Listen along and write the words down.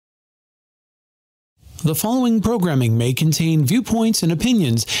The following programming may contain viewpoints and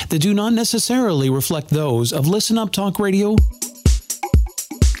opinions that do not necessarily reflect those of Listen Up Talk Radio.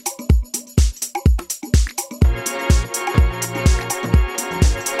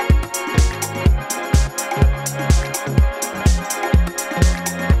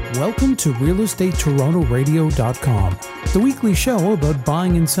 Welcome to RealEstateTorontoRadio.com, the weekly show about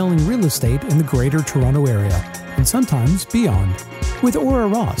buying and selling real estate in the Greater Toronto Area, and sometimes beyond, with Aura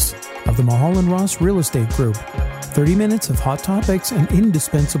Ross of the Mulholland Ross Real Estate Group. 30 minutes of hot topics and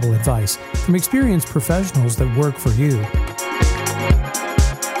indispensable advice from experienced professionals that work for you.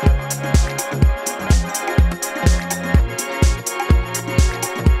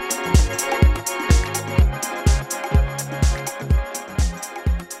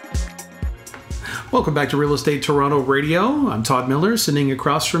 Welcome back to Real Estate Toronto Radio. I'm Todd Miller. Sitting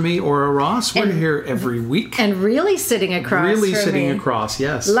across from me, Aura Ross. We're here every week. And really sitting across from me. Across,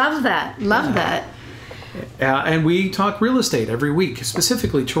 yes. Love that. Love that. And we talk real estate every week,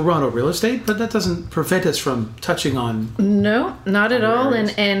 specifically Toronto real estate, but that doesn't prevent us from touching on... No, not at all.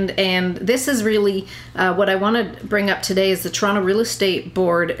 And this is really what I want to bring up today is the Toronto Real Estate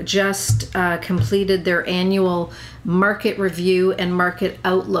Board just completed their annual market review and market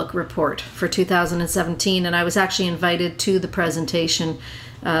outlook report for 2017. And I was actually invited to the presentation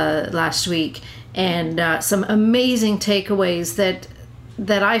last week. And some amazing takeaways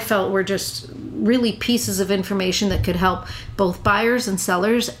that I felt were just really pieces of information that could help both buyers and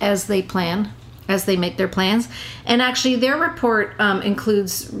sellers as they make their plans. And actually their report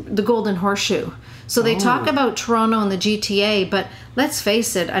includes the Golden Horseshoe. So they talk about Toronto and the GTA, but let's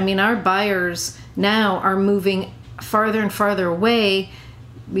face it, I mean, our buyers now are moving farther and farther away.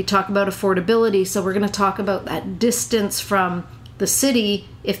 We talk about affordability, so we're going to talk about that distance from the city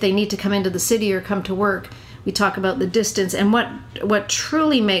if they need to come into the city or come to work. We talk about the distance and what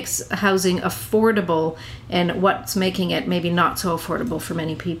truly makes housing affordable and what's making it maybe not so affordable for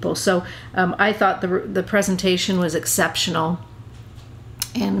many people. So I thought the presentation was exceptional.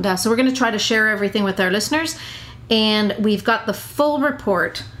 And so we're going to try to share everything with our listeners. And we've got the full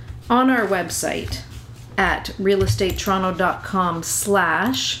report on our website at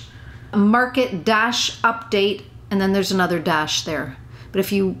realestatettoronto.com/market-update. And then there's another dash there. But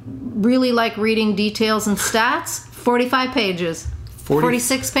if you really like reading details and stats, 45 pages,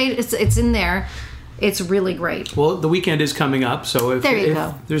 46 pages, it's in there. It's really great. Well, the weekend is coming up, so if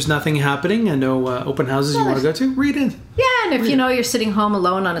there's nothing happening and no open houses you want to go to, read it. Yeah, and if you're sitting home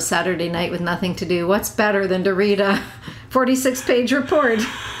alone on a Saturday night with nothing to do, what's better than to read a 46-page report?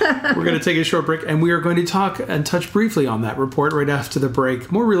 We're going to take a short break, and we are going to talk and touch briefly on that report right after the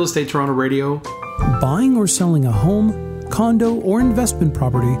break. More Real Estate Toronto Radio. Buying or selling a home, condo, or investment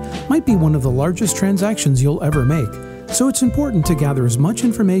property might be one of the largest transactions you'll ever make. So it's important to gather as much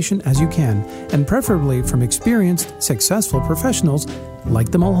information as you can, and preferably from experienced, successful professionals like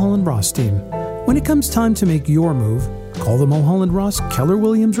the Mulholland Ross team. When it comes time to make your move, call the Mulholland Ross Keller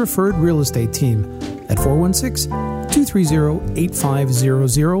Williams Referred Real Estate Team at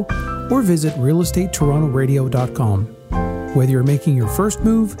 416-230-8500 or visit realestatettorontoradio.com. Whether you're making your first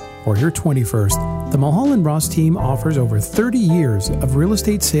move or your 21st, the Mulholland Ross team offers over 30 years of real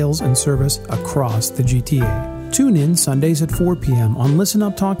estate sales and service across the GTA. Tune in Sundays at 4 p.m. on Listen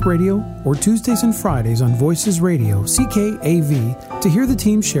Up Talk Radio or Tuesdays and Fridays on Voices Radio, CKAV, to hear the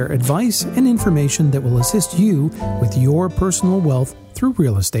team share advice and information that will assist you with your personal wealth through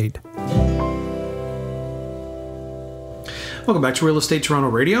real estate. Welcome back to Real Estate Toronto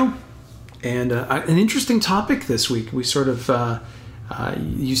Radio. And an interesting topic this week. We sort of,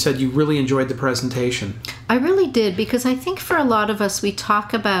 you said you really enjoyed the presentation. I really did, because I think for a lot of us, we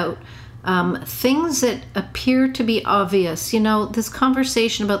talk about things that appear to be obvious. You know, this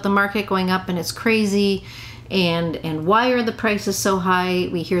conversation about the market going up and it's crazy, and why are the prices so high?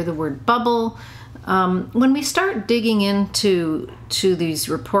 We hear the word bubble. When we start digging into these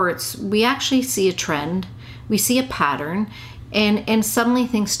reports, we actually see a trend. We see a pattern. And suddenly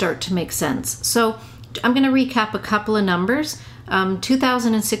things start to make sense. So I'm going to recap a couple of numbers.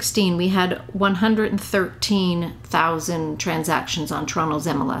 2016, we had 113,000 transactions on Toronto's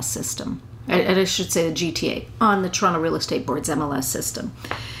MLS system. I should say the GTA, on the Toronto Real Estate Board's MLS system.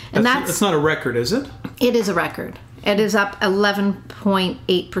 And that's not a record, is it? It is a record. It is up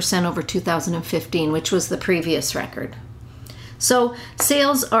 11.8% over 2015, which was the previous record. So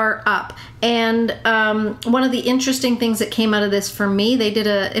sales are up. And one of the interesting things that came out of this for me,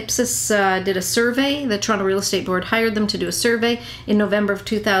 Ipsos did a survey. The Toronto Real Estate Board hired them to do a survey in November of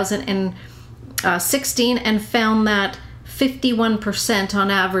 2016 and found that 51%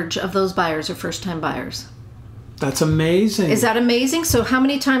 on average of those buyers are first-time buyers. That's amazing. Is that amazing? So how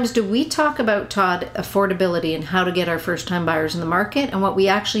many times do we talk about, Todd, affordability and how to get our first-time buyers in the market? And what we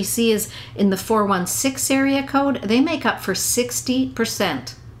actually see is in the 416 area code, they make up for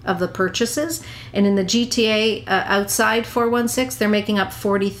 60% of the purchases. And in the GTA outside 416, they're making up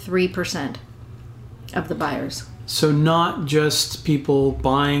 43% of the buyers. So not just people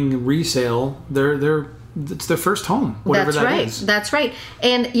buying resale, it's their first home, whatever that is. That's right.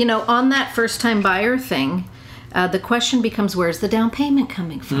 And, on that first-time buyer thing, the question becomes, where's the down payment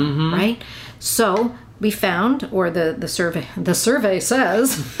coming from, right? So we found, or the survey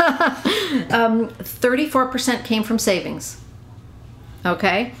says, 34% came from savings.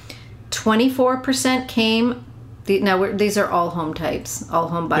 Okay, 24% came. These are all home types, all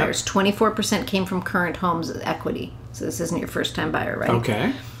home buyers. Yep. 24% came from current homes equity. So this isn't your first-time buyer, right?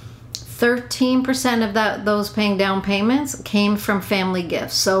 Okay. 13% of those paying down payments came from family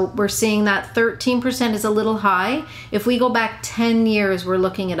gifts. So we're seeing that 13% is a little high. If we go back 10 years, we're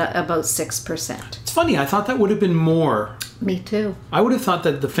looking at about 6%. It's funny. I thought that would have been more. Me too. I would have thought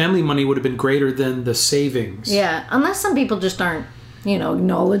that the family money would have been greater than the savings. Yeah, unless some people just aren't,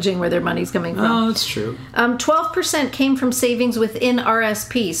 acknowledging where their money's coming from. Oh, that's true. 12% came from savings within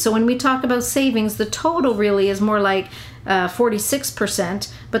RSPs. So when we talk about savings, the total really is more like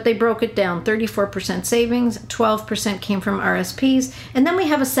 46%, but they broke it down. 34% savings, 12% came from RSPs, and then we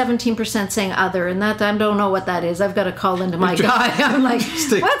have a 17% saying other, and that I don't know what that is. I've got to call into my guy. I'm like,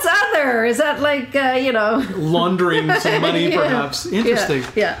 what's other? Is that like, laundering some money, perhaps? Interesting.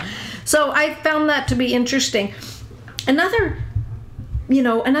 Yeah. So I found that to be interesting. Another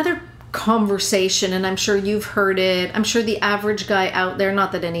conversation, and I'm sure you've heard it. I'm sure the average guy out there,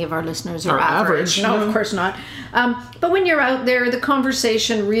 not that any of our listeners are average. No, of course not. But when you're out there, the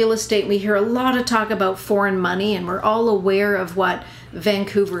conversation, real estate, we hear a lot of talk about foreign money, and we're all aware of what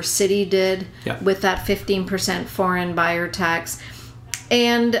Vancouver City did with that 15% foreign buyer tax.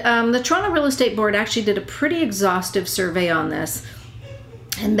 And the Toronto Real Estate Board actually did a pretty exhaustive survey on this.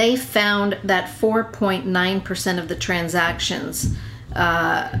 And they found that 4.9% of the transactions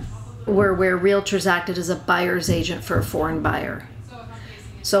were where realtors acted as a buyer's agent for a foreign buyer.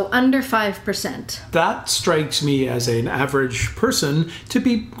 So under 5%. That strikes me as an average person to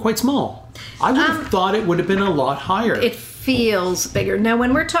be quite small. I would have thought it would have been a lot higher. It feels bigger. Now,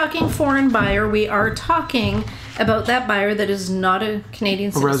 when we're talking foreign buyer, we are talking about that buyer that is not a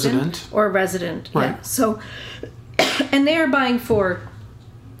Canadian citizen or a resident. Right. Yeah. So, and they are buying for,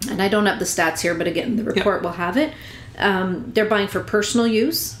 and I don't have the stats here, but again, the report will have it. They're buying for personal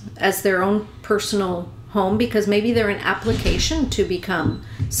use as their own personal home because maybe they're an application to become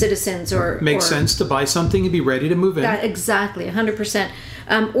citizens or makes sense to buy something and be ready to move in. Exactly, 100%.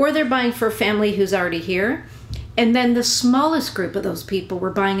 Or they're buying for a family who's already here. And then the smallest group of those people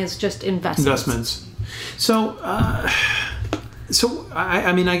were buying as just investments. So,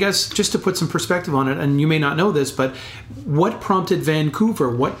 I guess just to put some perspective on it, and you may not know this, but what prompted Vancouver?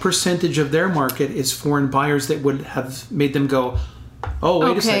 What percentage of their market is foreign buyers that would have made them go, oh,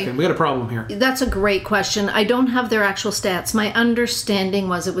 wait a second, we got a problem here? That's a great question. I don't have their actual stats. My understanding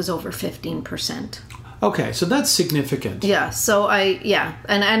was it was over 15%. Okay, so that's significant. Yeah, so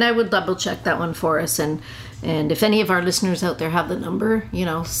and I would double check that one for us, and if any of our listeners out there have the number,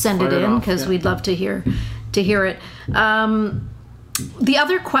 send it in because we'd love to hear it. The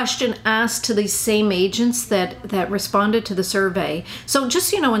other question asked to these same agents that responded to the survey. So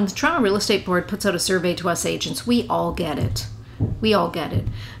just, when the Toronto Real Estate Board puts out a survey to us agents, we all get it.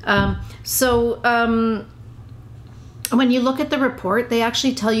 When you look at the report, they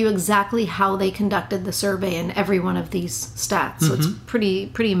actually tell you exactly how they conducted the survey in every one of these stats. So it's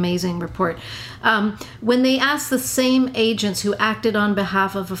pretty amazing report. When they asked the same agents who acted on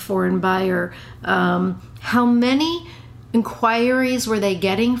behalf of a foreign buyer, how many inquiries were they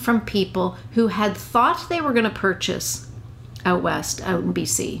getting from people who had thought they were going to purchase out west, out in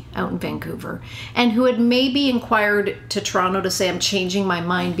BC, out in Vancouver, and who had maybe inquired to Toronto to say, I'm changing my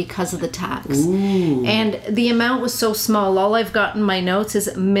mind because of the tax. Ooh. And the amount was so small. All I've got in my notes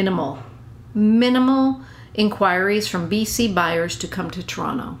is minimal inquiries from BC buyers to come to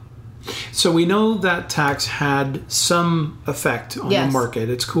Toronto. So we know that tax had some effect on the market.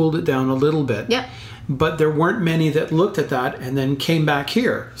 It's cooled it down a little bit. Yep. But there weren't many that looked at that and then came back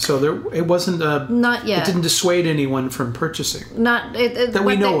here. So it wasn't not yet. It didn't dissuade anyone from purchasing.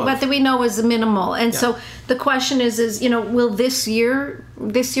 What we know is minimal. And so the question is will this year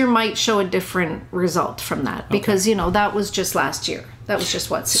might show a different result from that because that was just last year. That was just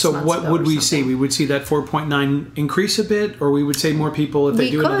what, 6 so months what ago would or we something. see? We would see that 4.9 increase a bit, or we would say more people if they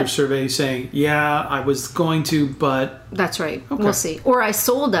do another survey saying, yeah, I was going to, but... That's right. Okay. We'll see. Or I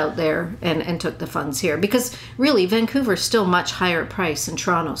sold out there and took the funds here. Because really, Vancouver's still much higher price than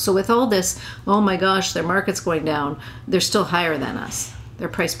Toronto. So with all this, oh my gosh, their market's going down, they're still higher than us. Their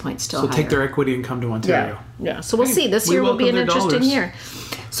price point's still higher. So take their equity and come to Ontario. Yeah. So we'll see. This year will be an interesting year.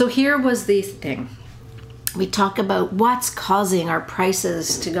 So here was the thing. We talk about what's causing our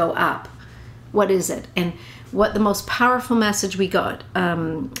prices to go up. What is it? And what the most powerful message we got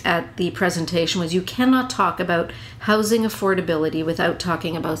at the presentation was, you cannot talk about housing affordability without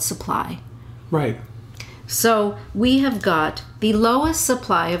talking about supply. Right. So we have got the lowest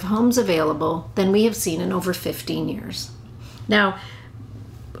supply of homes available than we have seen in over 15 years. Now,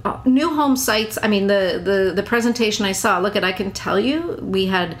 new home sites, I mean, the presentation I saw, I can tell you, we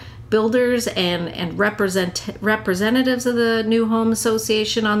had builders and representatives of the New Home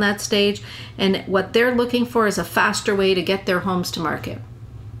Association on that stage, and what they're looking for is a faster way to get their homes to market.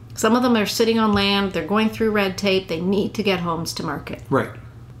 Some of them are sitting on land, they're going through red tape, they need to get homes to market. Right.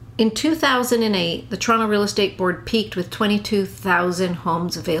 In 2008, the Toronto Real Estate Board peaked with 22,000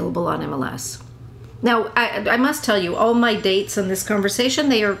 homes available on MLS. Now, I must tell you, all my dates in this conversation,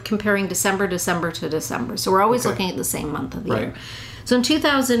 they are comparing December to December. So we're always looking at the same month of the year. So in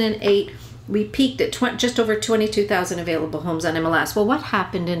 2008, we peaked at just over 22,000 available homes on MLS. Well, what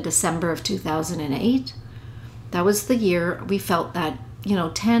happened in December of 2008? That was the year we felt that,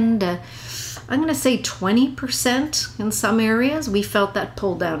 10 to, I'm going to say 20% in some areas, we felt that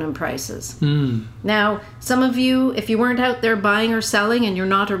pull down in prices. Now, some of you, if you weren't out there buying or selling and you're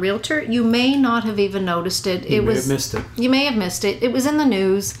not a realtor, you may not have even noticed it. You may have missed it. You may have missed it. It was in the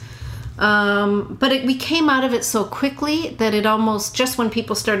news. But we came out of it so quickly that it almost, just when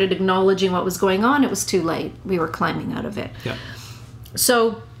people started acknowledging what was going on, it was too late. We were climbing out of it. Yeah.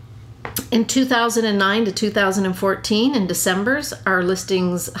 So in 2009 to 2014, in December's, our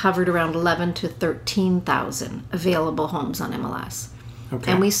listings hovered around 11 to 13,000 available homes on MLS.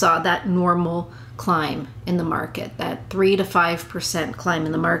 Okay. And we saw that normal climb in the market, that 3 to 5% climb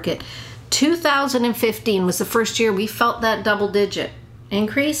in the market. 2015 was the first year we felt that double-digit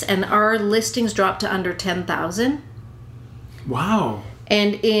increase, and our listings dropped to under 10,000. Wow.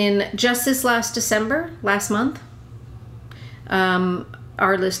 And in just this last month,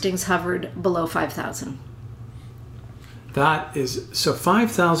 our listings hovered below 5,000. That is, so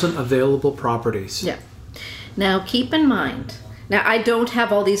 5,000 available properties. Yeah. Now keep in mind, now I don't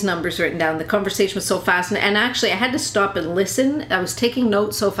have all these numbers written down. The conversation was so fast, and actually I had to stop and listen. I was taking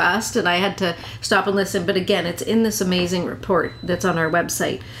notes so fast and I had to stop and listen. But again, it's in this amazing report that's on our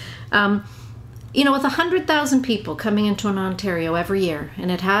website. With 100,000 people coming into Ontario every year,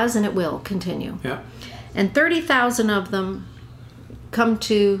 and it has and it will continue. Yeah. And 30,000 of them come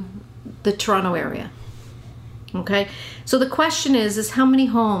to the Toronto area. Okay? So the question is how many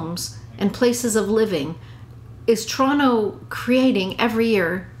homes and places of living is Toronto creating every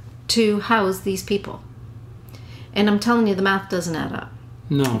year to house these people? And I'm telling you, the math doesn't add up.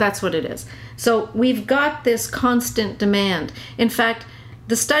 No. That's what it is. So we've got this constant demand. In fact,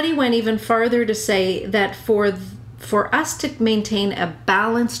 the study went even farther to say that for us to maintain a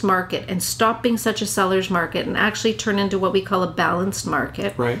balanced market and stop being such a seller's market and actually turn into what we call a balanced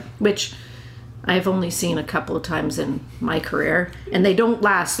market, right, which I've only seen a couple of times in my career, and they don't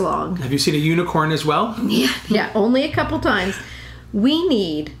last long. Have you seen a unicorn as well? Yeah, only a couple times. We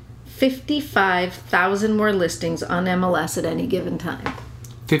need 55,000 more listings on MLS at any given time.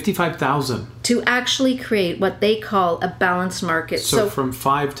 55,000. To actually create what they call a balanced market. So from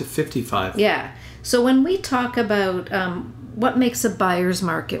 5 to 55. Yeah. So when we talk about what makes a buyer's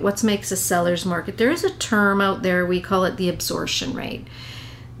market, what makes a seller's market, there is a term out there, we call it the absorption rate.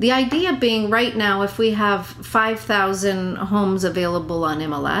 The idea being, right now, if we have 5,000 homes available on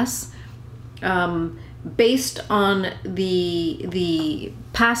MLS, based on the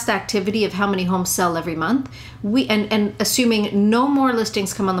past activity of how many homes sell every month, and assuming no more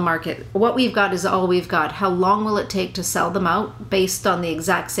listings come on the market, what we've got is all we've got. How long will it take to sell them out based on the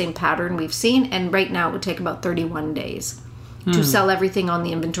exact same pattern we've seen? And right now it would take about 31 days to sell everything on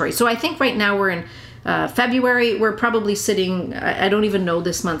the inventory. So I think right now we're in February. We're probably sitting, I don't even know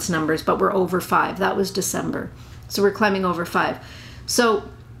this month's numbers, but we're over 5. That was December. So we're climbing over 5. So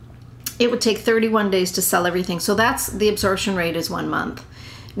it would take 31 days to sell everything. So that's the absorption rate is 1 month.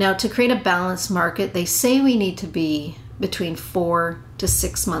 Now, to create a balanced market, they say we need to be between 4 to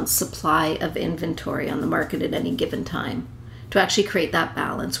 6 months supply of inventory on the market at any given time to actually create that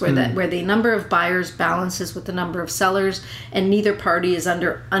balance where the number of buyers balances with the number of sellers and neither party is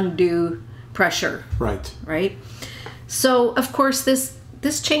under undue pressure. Right. Right? So, of course,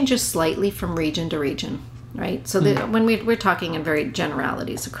 this changes slightly from region to region, right? So when we're talking in very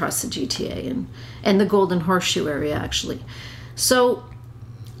generalities across the GTA and the Golden Horseshoe area, actually. So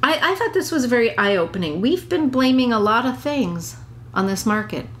I thought this was very eye-opening. We've been blaming a lot of things on this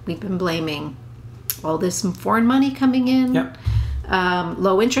market. We've been blaming all this foreign money coming in,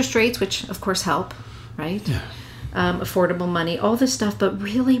 low interest rates, which of course help, right? Yeah. Affordable money, all this stuff. But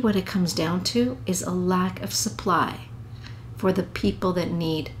really what it comes down to is a lack of supply for the people that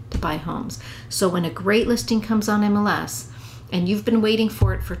need to buy homes. So when a great listing comes on MLS and you've been waiting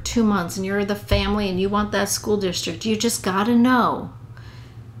for it for 2 months and you're the family and you want that school district, you just got to know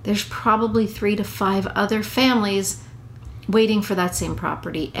there's probably 3 to 5 other families waiting for that same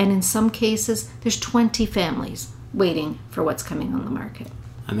property. And in some cases, there's 20 families waiting for what's coming on the market.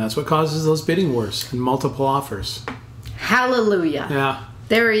 And that's what causes those bidding wars and multiple offers. Hallelujah. Yeah.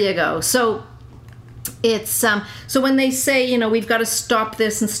 There you go. So it's so when they say, you know, we've got to stop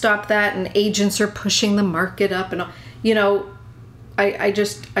this and stop that, and agents are pushing the market up, and you know, I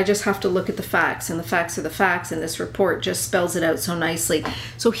just have to look at the facts, and the facts are the facts, and this report just spells it out so nicely.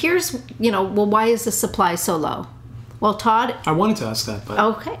 So here's, you know, well, why is the supply so low? Well, Todd, I wanted to ask that, but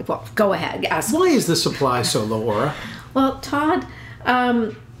okay, well, go ahead, ask. Why is the supply so low, Aura? Well, Todd,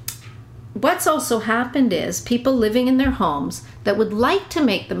 what's also happened is people living in their homes that would like to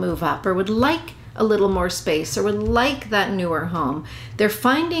make the move up, or would like a little more space, or would like that newer home, they're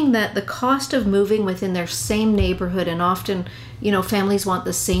finding that the cost of moving within their same neighborhood, and often, you know, families want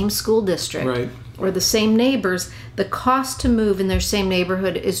the same school district, right, or the same neighbors, the cost to move in their same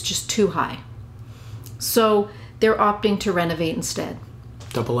neighborhood is just too high. So they're opting to renovate instead.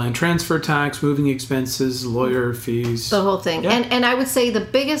 Double land transfer tax, moving expenses, lawyer fees. The whole thing. Yeah. And I would say the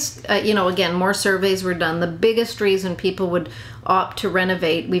biggest, you know, again, more surveys were done. The biggest reason people would opt to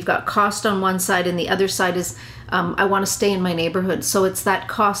renovate, we've got cost on one side, and the other side is I want to stay in my neighborhood. So it's that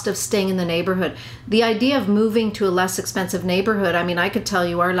cost of staying in the neighborhood. The idea of moving to a less expensive neighborhood, I mean, I could tell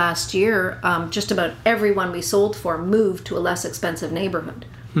you our last year, just about everyone we sold for moved to a less expensive neighborhood.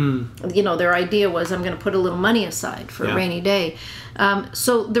 You know, their idea was, I'm going to put a little money aside for a rainy day.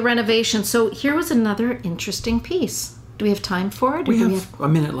 So the renovation. So here was another interesting piece. Do we have time for it? We have a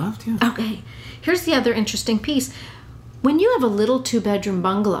minute left, yeah. Okay. Here's the other interesting piece. When you have a little 2-bedroom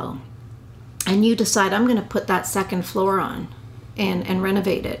bungalow and you decide, I'm going to put that second floor on and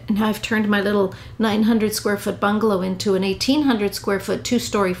renovate it, and I've turned my little 900 square foot bungalow into an 1,800 square foot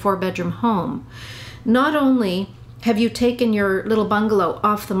 2-story 4-bedroom home, not only have you taken your little bungalow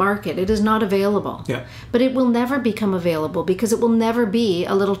off the market, it is not available. Yeah. But it will never become available because it will never be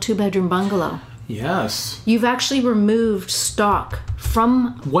a little 2-bedroom bungalow. Yes. You've actually removed stock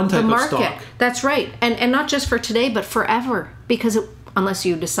from one type the market. Of stock. That's right. And not just for today, but forever. Because unless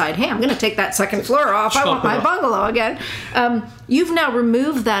you decide, hey, I'm going to take that second floor off, I want my bungalow again. You've now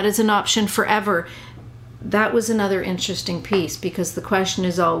removed that as an option forever. That was another interesting piece, because the question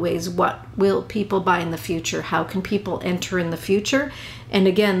is always, what will people buy in the future? How can people enter in the future? And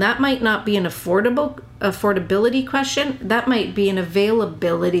again, that might not be an affordability question. That might be an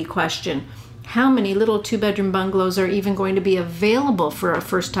availability question. How many little 2-bedroom bungalows are even going to be available for our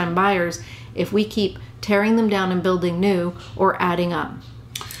first-time buyers if we keep tearing them down and building new, or adding up?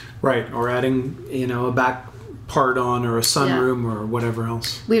 Right, or adding, you know, a back part on, or a sunroom, or whatever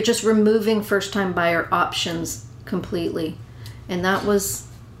else. We're just removing first-time buyer options completely, and that was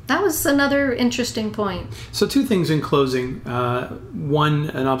another interesting point. So 2 things in closing. One,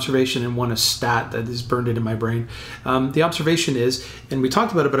 an observation, and one, a stat that is burned into my brain. The observation is, and we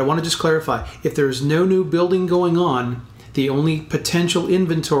talked about it, but I want to just clarify, if there's no new building going on, the only potential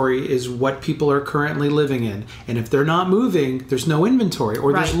inventory is what people are currently living in. And if they're not moving, there's no inventory,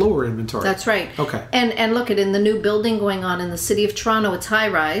 or there's lower inventory. That's right. Okay. And look, in the new building going on in the city of Toronto, it's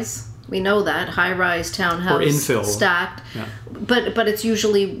high-rise. We know that. High-rise townhouse. Or infill. Stacked. Yeah. But it's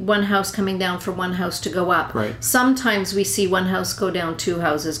usually one house coming down for one house to go up. Right. Sometimes we see one house go down, 2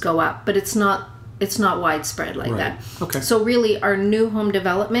 houses go up, but it's not widespread like that. Okay. So really, our new home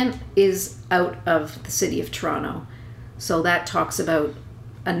development is out of the city of Toronto. So that talks about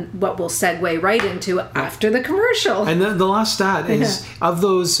what we'll segue right into after the commercial. And the last stat is, of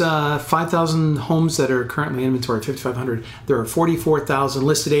those 5,000 homes that are currently in inventory, 5,500, there are 44,000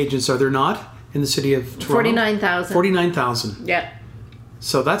 listed agents, are there not, in the city of Toronto? 49,000. 49,000. Yeah.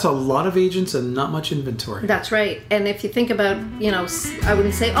 So that's a lot of agents and not much inventory. That's right. And if you think about, you know, I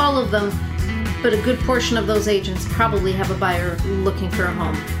wouldn't say all of them, but a good portion of those agents probably have a buyer looking for a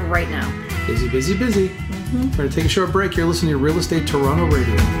home right now. Busy, busy, busy. Mm-hmm. We're going to take a short break. You're listening to Real Estate Toronto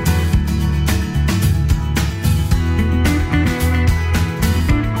Radio.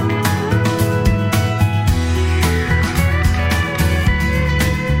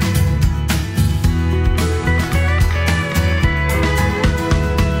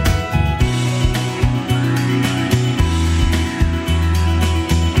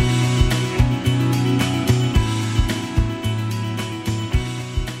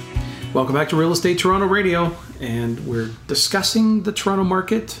 Welcome back to Real Estate Toronto Radio, and we're discussing the Toronto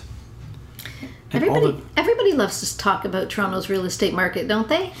market. Everybody loves to talk about Toronto's real estate market, don't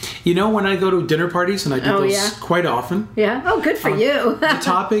they? You know, when I go to dinner parties, and I do those quite often. Yeah. Oh, good for you. The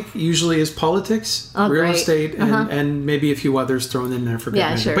topic usually is politics, real estate, and maybe a few others thrown in there for good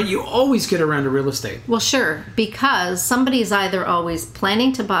measure. Sure. But you always get around to real estate. Well, sure, because somebody's either always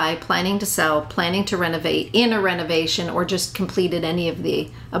planning to buy, planning to sell, planning to renovate, in a renovation, or just completed any of the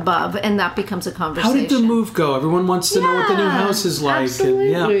above, and that becomes a conversation. How did the move go? Everyone wants to know what the new house is like.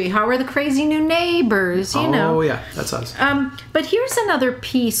 Absolutely. How are the crazy new neighbors? You know. Oh, yeah, that's us. But here's another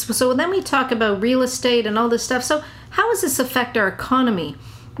piece. So then we talk about real estate and all this stuff. So how does this affect our economy?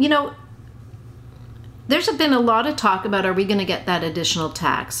 You know, there's been a lot of talk about, are we going to get that additional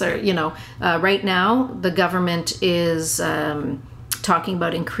tax? Or, you know, right now the government is talking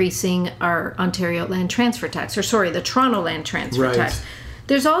about increasing our Ontario land transfer tax, the Toronto land transfer tax.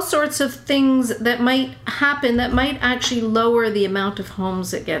 There's all sorts of things that might happen that might actually lower the amount of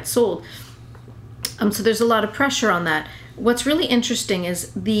homes that get sold. So there's a lot of pressure on that. What's really interesting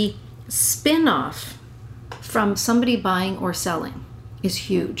is the spin-off from somebody buying or selling is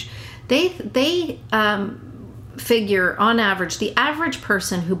huge. They figure, on average, the average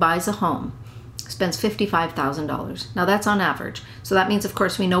person who buys a home spends $55,000. Now that's on average. So that means, of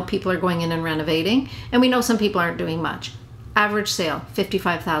course, we know people are going in and renovating, and we know some people aren't doing much. Average sale,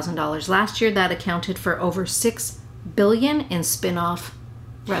 $55,000. Last year, that accounted for over $6 billion in spin-off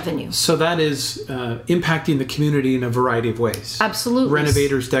revenue. So that is impacting the community in a variety of ways. Absolutely.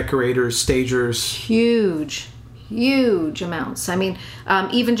 Renovators, decorators, stagers. Huge amounts. I mean,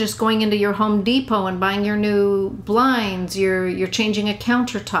 even just going into your Home Depot and buying your new blinds, you're changing a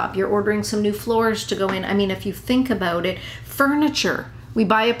countertop, you're ordering some new floors to go in. I mean, if you think about it, furniture. We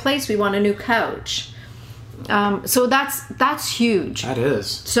buy a place, we want a new couch. So that's huge. That is.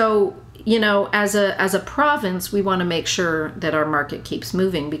 So, you know, as a province, we want to make sure that our market keeps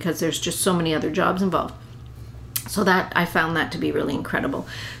moving because there's just so many other jobs involved. So that I found that to be really incredible.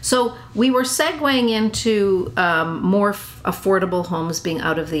 So we were segueing into more affordable homes being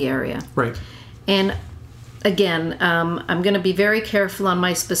out of the area. Right. And again, I'm going to be very careful on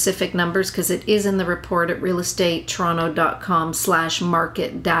my specific numbers because it is in the report at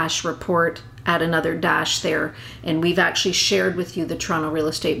realestatetoronto.com/market-report. Add another dash there, and we've actually shared with you the Toronto Real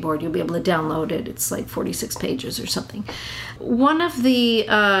Estate Board. You'll be able to download it. It's like 46 pages or something. One of the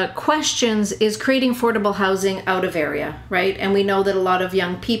questions is creating affordable housing out of area, right? And we know that a lot of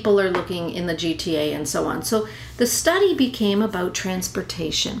young people are looking in the GTA and so on. So the study became about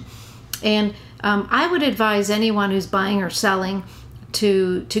transportation, and I would advise anyone who's buying or selling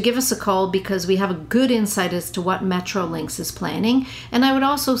to give us a call because we have a good insight as to what Metrolinx is planning. And I would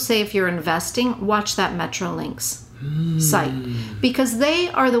also say if you're investing, watch that Metrolinx site because they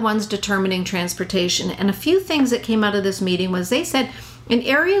are the ones determining transportation. And a few things that came out of this meeting was they said in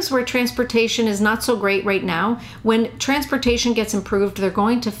areas where transportation is not so great right now, when transportation gets improved, they're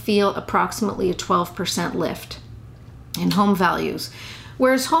going to feel approximately a 12% lift in home values.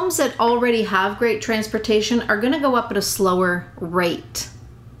 Whereas homes that already have great transportation are going to go up at a slower rate.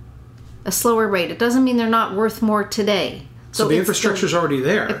 It doesn't mean they're not worth more today. So the infrastructure's already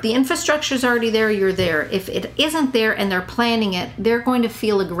there. If the infrastructure's already there, you're there. If it isn't there and they're planning it, they're going to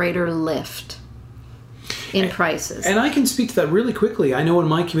feel a greater lift in prices. And I can speak to that really quickly. I know in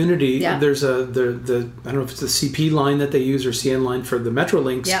my community, there's the I don't know if it's the CP line that they use or CN line for the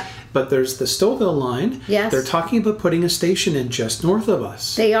Metrolinx, but there's the Stouffville line. Yes. They're talking about putting a station in just north of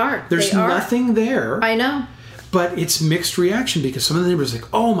us. They are. There's nothing there. I know. But it's mixed reaction because some of the neighbors are like,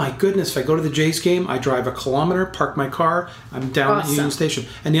 oh my goodness, if I go to the Jays game, I drive a kilometer, park my car, I'm down at Union Station.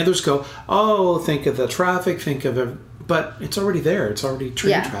 And the others go, oh, think of the traffic, but it's already there. It's already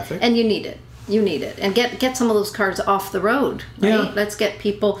train traffic. And you need it. And get some of those cars off the road, right? Yeah. Let's get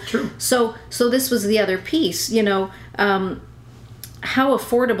people. True. So this was the other piece, you know, how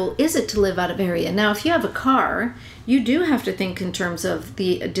affordable is it to live out of area? Now, if you have a car, you do have to think in terms of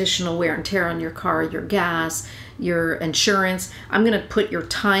the additional wear and tear on your car, your gas, your insurance. I'm going to put your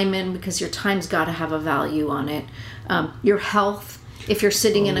time in because your time's got to have a value on it. Your health, if you're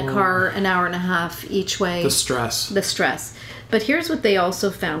sitting in a car an hour and a half each way. The stress. But here's what they also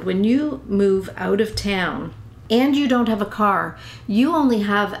found. When you move out of town and you don't have a car, you only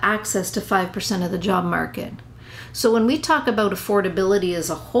have access to 5% of the job market. So when we talk about affordability as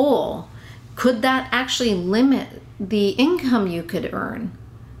a whole, could that actually limit the income you could earn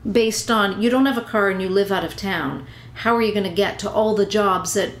based on you don't have a car and you live out of town? How are you going to get to all the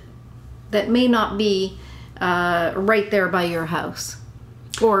jobs that may not be right there by your house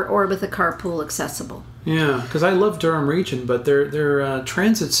or with a carpool accessible? Yeah, because I love Durham Region, but their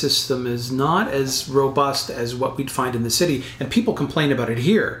transit system is not as robust as what we'd find in the city. And people complain about it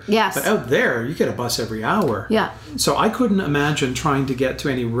here. Yes. But out there, you get a bus every hour. Yeah. So I couldn't imagine trying to get to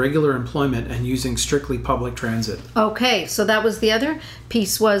any regular employment and using strictly public transit. Okay, so that was the other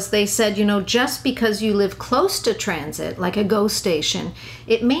piece was they said, just because you live close to transit, like a GO station,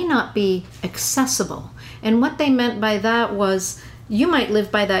 it may not be accessible. And what they meant by that was you might live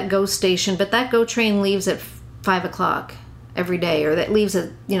by that GO station, but that GO train leaves at 5 o'clock every day, or that leaves at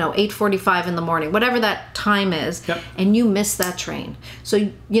 8:45 in the morning, whatever that time is, yep. And you miss that train. So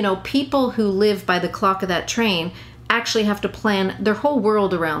people who live by the clock of that train actually have to plan their whole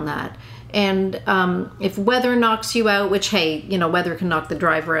world around that. And if weather knocks you out, which, hey, weather can knock the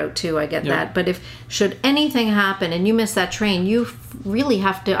driver out too, I get that. But should anything happen and you miss that train, you really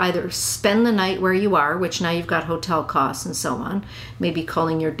have to either spend the night where you are, which now you've got hotel costs and so on, maybe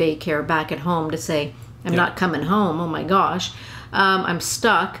calling your daycare back at home to say, I'm not coming home, oh my gosh, I'm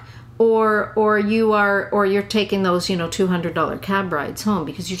stuck. Or you're taking those $200 cab rides home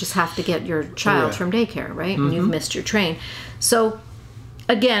because you just have to get your child from daycare, right? Mm-hmm. And you've missed your train. So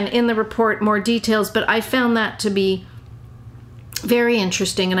again, in the report, more details, but I found that to be very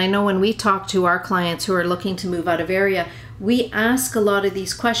interesting. And I know when we talk to our clients who are looking to move out of area, we ask a lot of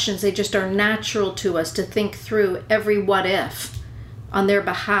these questions. They just are natural to us to think through every what if on their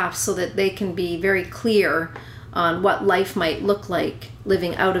behalf so that they can be very clear on what life might look like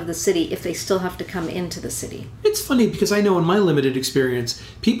living out of the city if they still have to come into the city. It's funny because I know in my limited experience,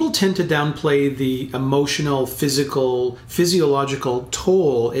 people tend to downplay the emotional, physical, physiological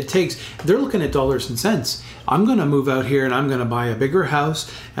toll it takes. They're looking at dollars and cents. I'm going to move out here and I'm going to buy a bigger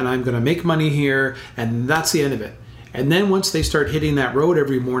house and I'm going to make money here and that's the end of it. And then once they start hitting that road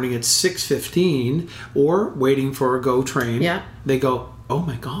every morning at 6:15 or waiting for a GO train, they go, oh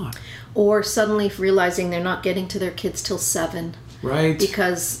my God. Or suddenly realizing they're not getting to their kids till 7. Right.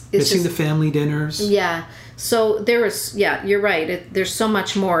 Because it's missing the family dinners. Yeah. So there is, you're right. There's so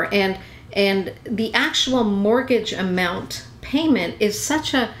much more. And the actual mortgage amount payment is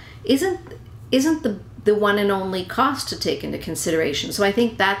isn't the one and only cost to take into consideration. So I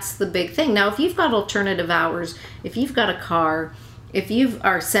think that's the big thing. Now, if you've got alternative hours, if you've got a car, if you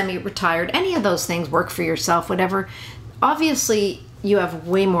are semi-retired, any of those things, work for yourself, whatever, obviously you have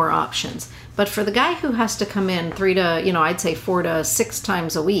way more options. But for the guy who has to come in 4 to 6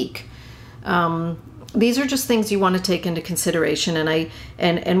 times a week, these are just things you want to take into consideration.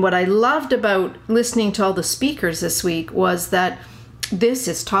 And what I loved about listening to all the speakers this week was that this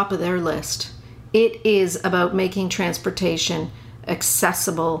is top of their list. It is about making transportation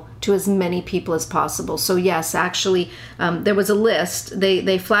accessible to as many people as possible. So yes, actually, there was a list.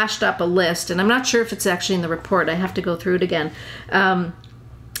 They flashed up a list, and I'm not sure if it's actually in the report. I have to go through it again.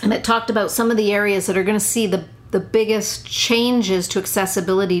 And it talked about some of the areas that are going to see the biggest changes to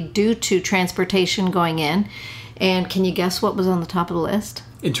accessibility due to transportation going in. And can you guess what was on the top of the list?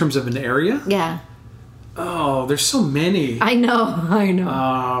 In terms of an area? Yeah. Oh, there's so many. I know.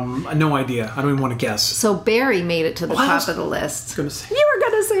 No idea. I don't even want to guess. So Barrie made it to the top of the list. You were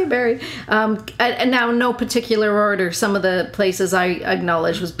going to say Barrie. And now, no particular order. Some of the places I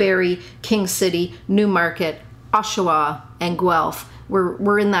acknowledged was Barrie, King City, Newmarket, Oshawa, and Guelph.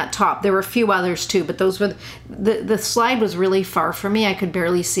 Were in that top. There were a few others too, but those were the slide was really far from me. I could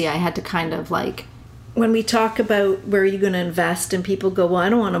barely see. I had to kind of when we talk about where are you going to invest and people go, well, I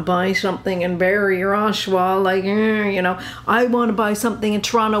don't want to buy something in Barrie or Oshawa, I want to buy something in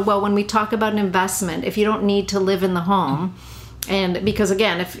Toronto. Well, when we talk about an investment, if you don't need to live in the home, and because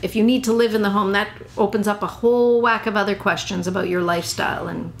again, if you need to live in the home, that opens up a whole whack of other questions about your lifestyle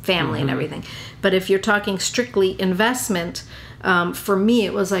and family and everything. But if you're talking strictly investment, for me,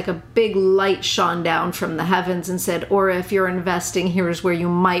 it was like a big light shone down from the heavens and said, or if you're investing, here's where you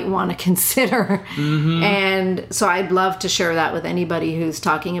might want to consider. Mm-hmm. And so I'd love to share that with anybody who's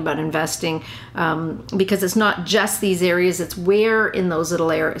talking about investing, because it's not just these areas, it's where in those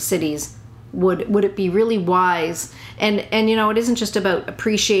little cities would it be really wise. And it isn't just about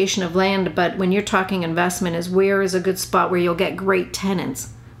appreciation of land, but when you're talking investment, is where is a good spot where you'll get great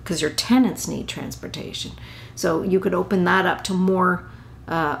tenants, because your tenants need transportation. So you could open that up to more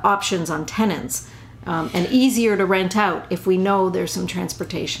options on tenants, and easier to rent out if we know there's some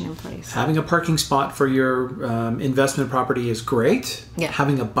transportation in place. Having a parking spot for your investment property is great. Yeah.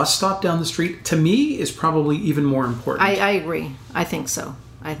 Having a bus stop down the street, to me, is probably even more important. I agree. I think so.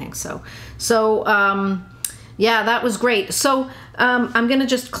 So, that was great. So I'm going to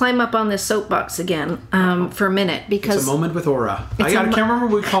just climb up on this soapbox again for a minute, because it's a moment with Aura. I can't remember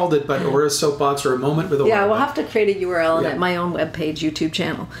what we called it, but Aura's soapbox or a moment with Aura. Yeah, we'll have to create a URL at my own webpage, YouTube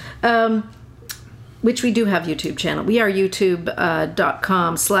channel. which we do have YouTube channel. We are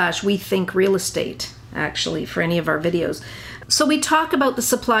youtube.com/WeThinkRealEstate, actually, for any of our videos. So we talk about the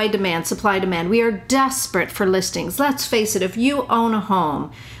supply, demand. We are desperate for listings. Let's face it, if you own a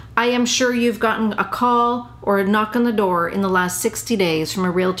home, I am sure you've gotten a call or a knock on the door in the last 60 days from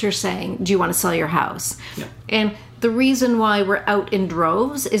a realtor saying, do you want to sell your house? Yeah. And the reason why we're out in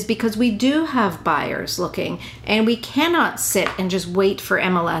droves is because we do have buyers looking, and we cannot sit and just wait for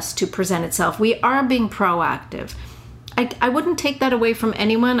MLS to present itself. We are being proactive. I wouldn't take that away from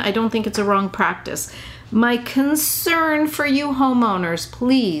anyone. I don't think it's a wrong practice. My concern for you homeowners,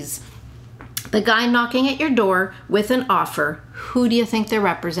 please, the guy knocking at your door with an offer, who do you think they're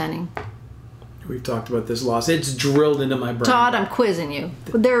representing? We've talked about this loss. It's drilled into my brain. Todd, I'm quizzing you.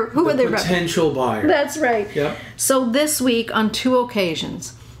 Who are they representing? Potential buyer. That's right. Yep. So this week, on 2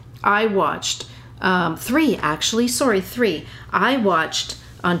 occasions, I watched, 3. I watched,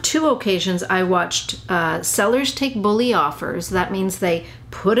 on 2 occasions, sellers take bully offers. That means they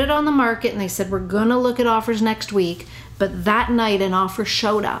put it on the market and they said, we're going to look at offers next week. But that night, an offer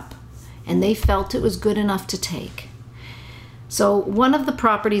showed up and they felt it was good enough to take. So one of the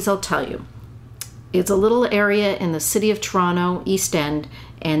properties, I'll tell you, it's a little area in the city of Toronto, East End,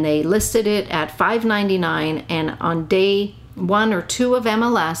 and they listed it at $599, and on day 1 or 2 of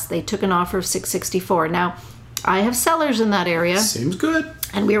MLS, they took an offer of $664. Now, I have sellers in that area. Seems good.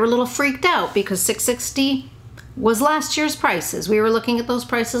 And we were a little freaked out because $660 was last year's prices. We were looking at those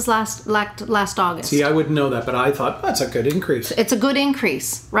prices last August. See, I wouldn't know that, but I thought, that's a good increase. It's a good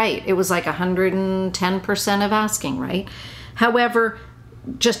increase, right. It was like 110% of asking, right? However,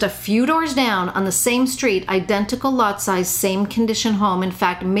 just a few doors down on the same street, identical lot size, same condition home, in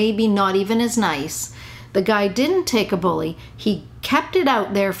fact, maybe not even as nice. The guy didn't take a bully. He kept it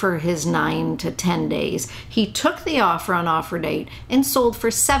out there for his 9 to 10 days. He took the offer on offer date and sold for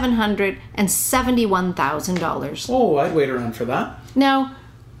 $771,000. Oh, I'd wait around for that. Now,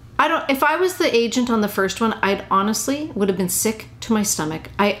 if I was the agent on the first one, I'd honestly would have been sick to my stomach.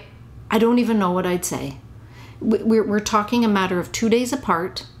 I don't even know what I'd say. We're talking a matter of 2 days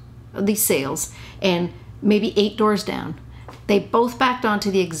apart, these sales, and maybe 8 doors down. They both backed onto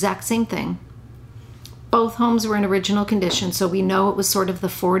the exact same thing. Both homes were in original condition, so we know it was sort of the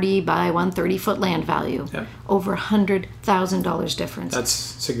 40 by 130 foot land value. Yep. Over $100,000 difference. That's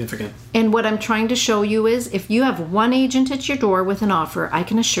significant. And what I'm trying to show you is, if you have one agent at your door with an offer, I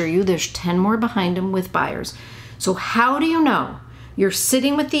can assure you there's 10 more behind him with buyers. So how do you know you're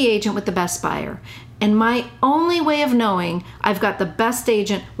sitting with the agent with the best buyer? And my only way of knowing I've got the best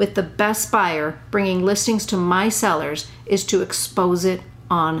agent with the best buyer bringing listings to my sellers is to expose it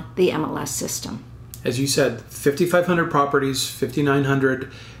on the MLS system. As you said, 5,500 properties,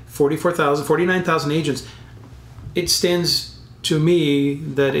 5,900, 49,000 agents. It stands to me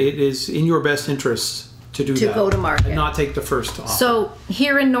that it is in your best interest to do that. To go to market. And not take the first offer. So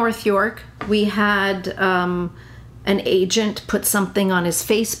here in North York, we had an agent put something on his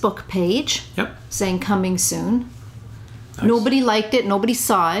Facebook page saying coming soon. Nice. Nobody liked it. Nobody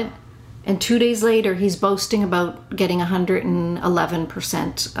saw it. And 2 days later, he's boasting about getting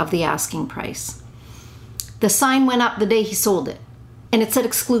 111% of the asking price. The sign went up the day he sold it, and it said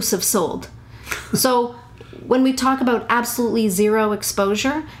exclusive sold. So when we talk about absolutely zero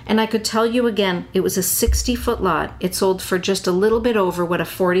exposure, and I could tell you again, it was a 60-foot lot. It sold for just a little bit over what a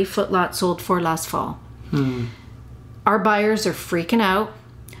 40-foot lot sold for last fall. Our buyers are freaking out.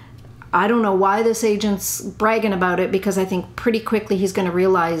 I don't know why this agent's bragging about it, because I think pretty quickly he's going to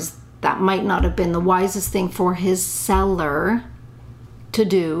realize that might not have been the wisest thing for his seller to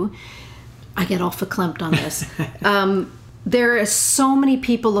do. I get all verklempt on this. There are so many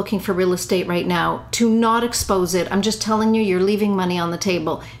people looking for real estate right now. To not expose it, I'm just telling you, you're leaving money on the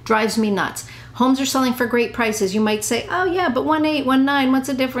table. Drives me nuts. Homes are selling for great prices. You might say, oh yeah, but 1.8, 1.9, what's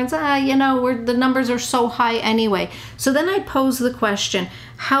the difference? The numbers are so high anyway. So then I pose the question,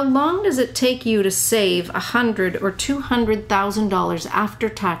 how long does it take you to save $100,000 or $200,000 after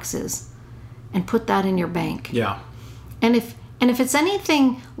taxes and put that in your bank? Yeah. And if it's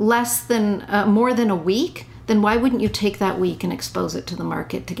anything less than, more than a week, then why wouldn't you take that week and expose it to the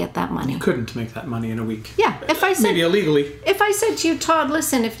market to get that money? You couldn't make that money in a week. Yeah. If I said, maybe illegally. If I said to you, Todd,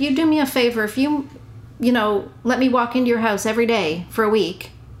 listen, if you do me a favor, if you let me walk into your house every day for a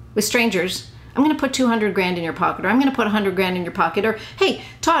week with strangers, I'm going to put $200,000 in your pocket, or I'm going to put $100,000 in your pocket, or hey,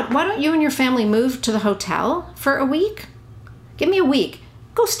 Todd, why don't you and your family move to the hotel for a week? Give me a week.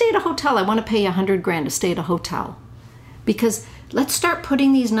 Go stay at a hotel. I want to pay you $100,000 to stay at a hotel. Because let's start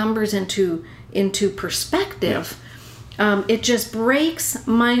putting these numbers into perspective. It just breaks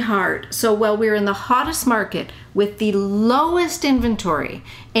my heart. So while we're in the hottest market with the lowest inventory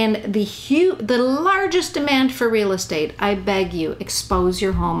and the largest demand for real estate, I beg you, expose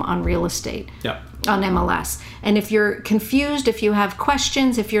your home on real estate. Yep. On MLS. And if you're confused, if you have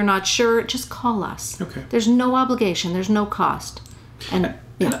questions, if you're not sure, just call us. Okay. There's no obligation. There's no cost. And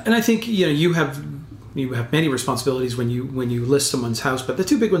I think you have many responsibilities when you list someone's house, but the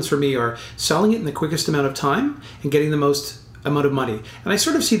two big ones for me are selling it in the quickest amount of time and getting the most amount of money. And I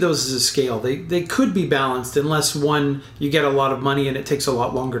sort of see those as a scale. They could be balanced unless one, you get a lot of money and it takes a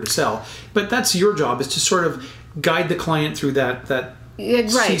lot longer to sell. But that's your job, is to sort of guide the client through that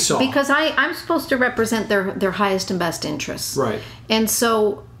right, seesaw. Because I'm supposed to represent their highest and best interests. Right. And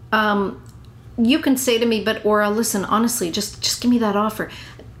so you can say to me, but Aura, listen, honestly, just give me that offer.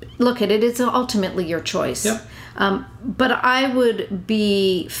 Look, it is ultimately your choice. Yep. But I would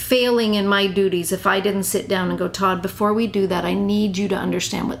be failing in my duties if I didn't sit down and go, Todd, before we do that, I need you to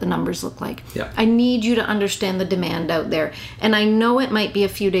understand what the numbers look like. Yep. I need you to understand the demand out there. And I know it might be a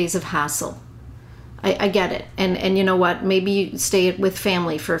few days of hassle. I get it. And you know what? Maybe you stay with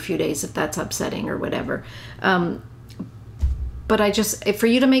family for a few days if that's upsetting or whatever. But for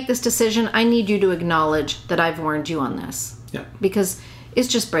you to make this decision, I need you to acknowledge that I've warned you on this. Yeah. Because it's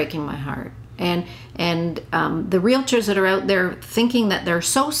just breaking my heart. And the realtors that are out there thinking that they're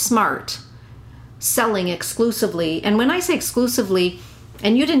so smart selling exclusively, and when I say exclusively,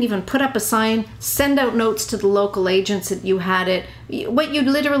 and you didn't even put up a sign, send out notes to the local agents that you had it. What you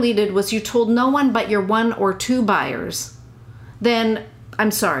literally did was you told no one but your 1 or 2 buyers. Then, I'm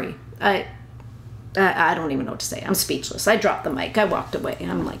sorry. I don't even know what to say. I'm speechless. I dropped the mic. I walked away.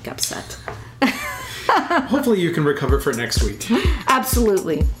 I'm upset. Hopefully you can recover for next week.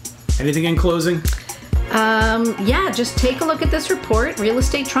 Absolutely. Anything in closing? Just take a look at this report,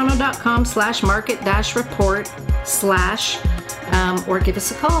 realestatettoronto.com/market-report/ or give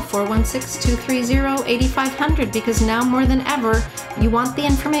us a call, 416-230-8500, because now more than ever, you want the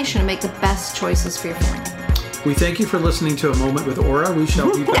information to make the best choices for your family. We thank you for listening to A Moment with Aura. We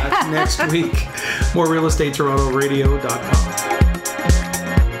shall be back next week. More realestatettorontoradio.com.